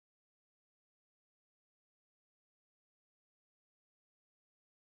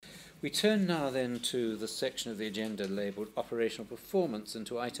We turn now then to the section of the agenda labelled Operational Performance and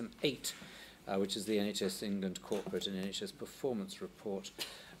to item 8, which is the NHS England Corporate and NHS Performance Report.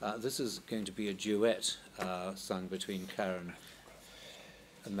 This is going to be a duet sung between Karen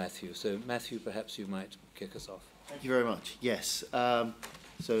and Matthew. So, Matthew, perhaps you might kick us off. Thank you very much. Yes. The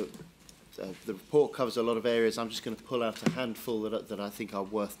report covers a lot of areas. I'm just going to pull out a handful that I think are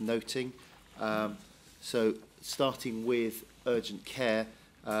worth noting. So, starting with urgent care,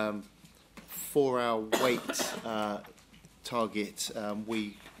 4-hour wait target,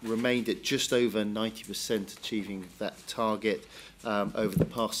 we remained at just over 90% achieving that target over the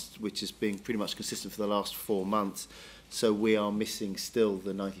past, which has been pretty much consistent for the last 4 months. So we are missing still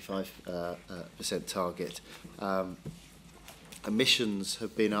the 95% target. Emissions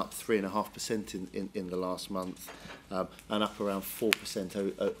have been up 3.5% in the last month and up around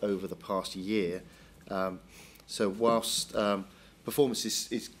 4% over the past year. So whilst performance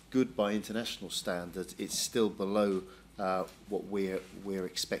is good by international standards, it's still below what we're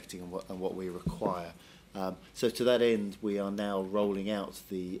expecting and what we require. So to that end, we are now rolling out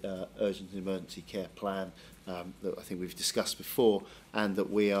the urgent and emergency care plan that I think we've discussed before, and that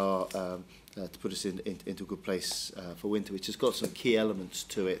we are to put us into a good place for winter, which has got some key elements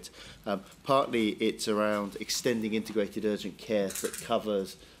to it. Partly it's around extending integrated urgent care that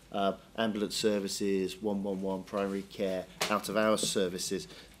covers ambulance services, 111 primary care, out-of-hours services,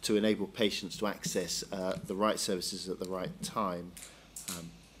 to enable patients to access the right services at the right time.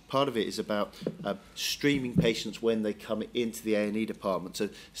 Part of it is about streaming patients when they come into the A&E department. So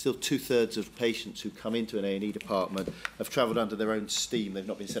still 2/3 of patients who come into an A&E department have travelled under their own steam. They've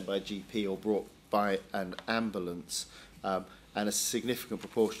not been sent by a GP or brought by an ambulance. And a significant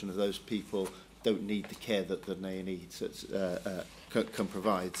proportion of those people don't need the care that an A&E can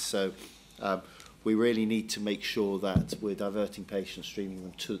provide. So we really need to make sure that we're diverting patients, streaming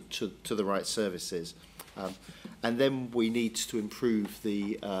them to the right services. And then we need to improve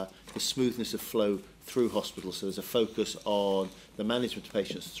the smoothness of flow through hospitals. So there's a focus on the management of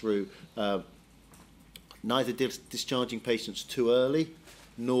patients through neither discharging patients too early,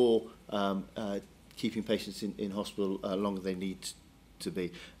 nor keeping patients in hospital longer than they need to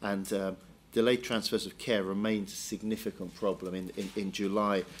be. And delayed transfers of care remains a significant problem. In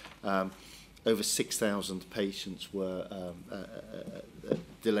July, over 6,000 patients were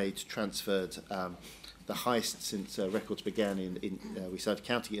delayed, transferred, the highest since records began we started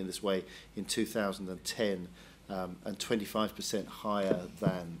counting it in this way in 2010, and 25% higher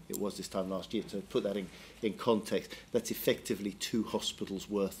than it was this time last year. To put that in context, that's effectively 2 hospitals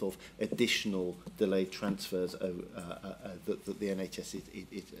worth of additional delayed transfers that the NHS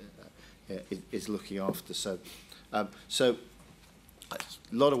is looking after. So a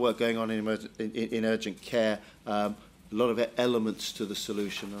lot of work going on in urgent care. A lot of elements to the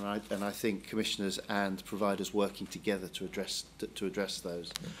solution, and I think commissioners and providers working together to address those.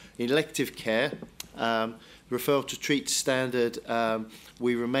 In elective care, referral to treat standard,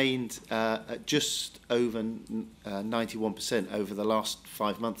 we remained at just over 91% over the last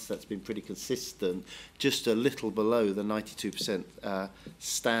 5 months. That's been pretty consistent, just a little below the 92%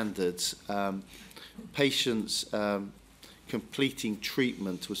 standards. Patients completing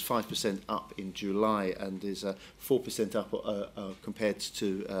treatment was 5% up in July and is 4% up compared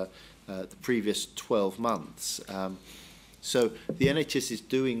to the previous 12 months. So the NHS is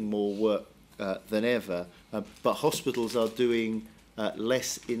doing more work than ever, but hospitals are doing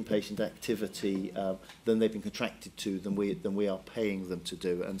less inpatient activity than they've been contracted to, than we are paying them to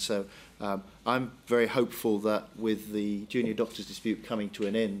do. And so I'm very hopeful that with the junior doctors dispute coming to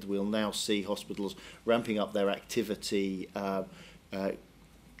an end, we'll now see hospitals ramping up their activity,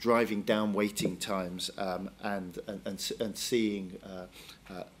 driving down waiting times, and seeing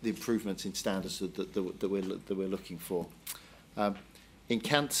the improvements in standards that we're looking for. In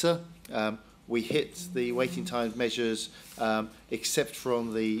cancer, we hit the waiting time measures, except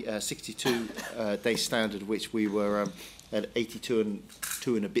from the 62-day standard, which we were at 82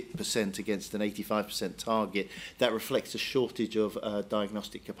 and a bit % against an 85% target. That reflects a shortage of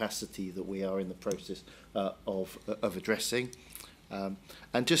diagnostic capacity that we are in the process of addressing.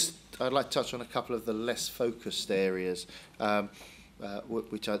 And just, I'd like to touch on a couple of the less focused areas,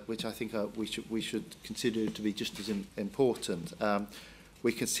 which I think we should consider to be just as important.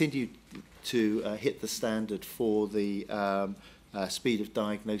 We continue to hit the standard for the speed of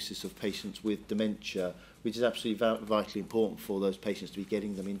diagnosis of patients with dementia, which is absolutely vitally important for those patients to be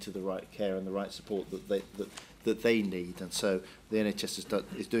getting them into the right care and the right support that they need. And so the NHS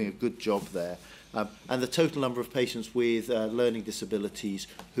is doing a good job there. And the total number of patients with learning disabilities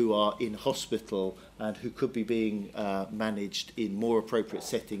who are in hospital and who could be being managed in more appropriate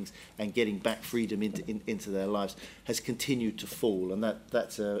settings and getting back freedom into their lives has continued to fall. And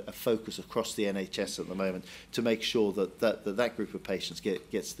that's a focus across the NHS at the moment to make sure that group of patients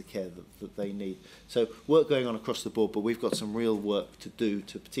gets the care that they need. So work going on across the board, but we've got some real work to do,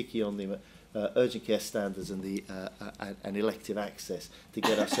 particularly on the urgent care standards and the and elective access to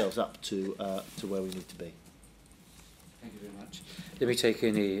get ourselves up to where we need to be. Thank you very much. Let me take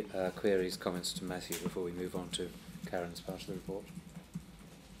any queries, comments to Matthew before we move on to Karen's part of the report.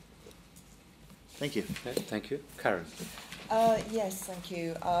 Thank you. No, thank you. Karen. Yes, thank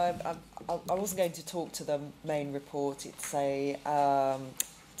you. I wasn't going to talk to the main report. It's a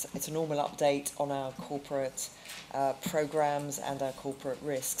normal update on our corporate programmes and our corporate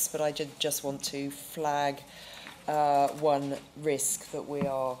risks, but I just want to flag one risk that we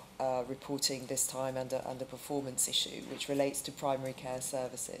are reporting this time under performance issue, which relates to primary care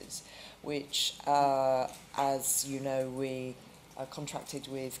services, which, as you know, we contracted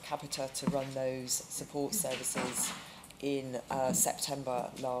with Capita to run those support services in September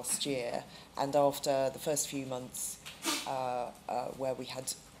last year, and after the first few months where we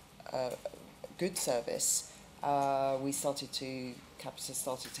had good service, Capita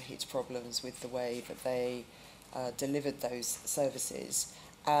started to hit problems with the way that they delivered those services,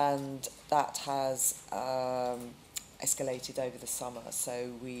 and that has escalated over the summer.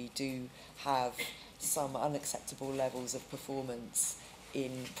 So we do have some unacceptable levels of performance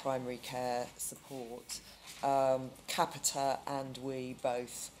in primary care support. Capita and we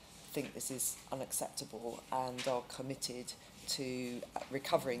both think this is unacceptable and are committed to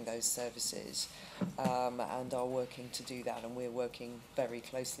recovering those services and are working to do that, and we're working very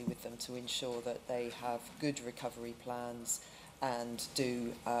closely with them to ensure that they have good recovery plans and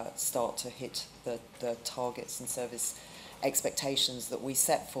do start to hit the targets and service expectations that we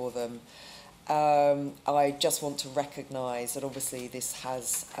set for them. I just want to recognise that obviously this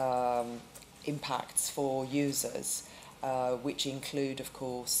has impacts for users, which include, of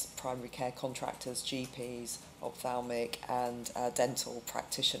course, primary care contractors, GPs, ophthalmic and dental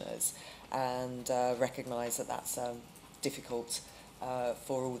practitioners, and recognise that that's difficult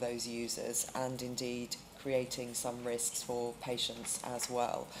for all those users, and indeed creating some risks for patients as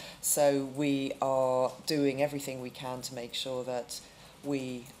well. So we are doing everything we can to make sure that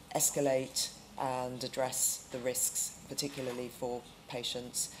we escalate and address the risks, particularly for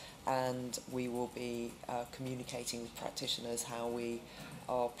patients, and we will be communicating with practitioners how we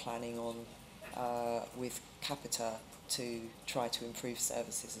are planning on with Capita to try to improve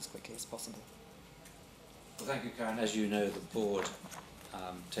services as quickly as possible. Well, thank you, Karen. As you know, the board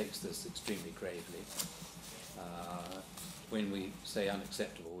takes this extremely gravely. When we say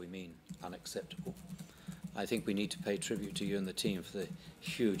unacceptable, we mean unacceptable. I think we need to pay tribute to you and the team for the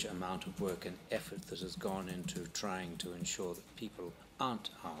huge amount of work and effort that has gone into trying to ensure that people aren't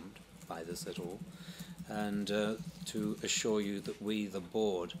harmed by this at all, and to assure you that we, the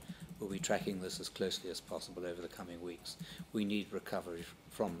board, will be tracking this as closely as possible over the coming weeks. We need recovery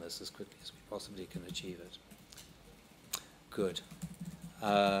from this as quickly as we possibly can achieve it. Good.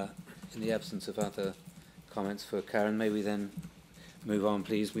 In the absence of other comments for Karen, may we then move on,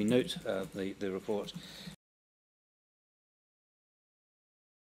 please? We note the report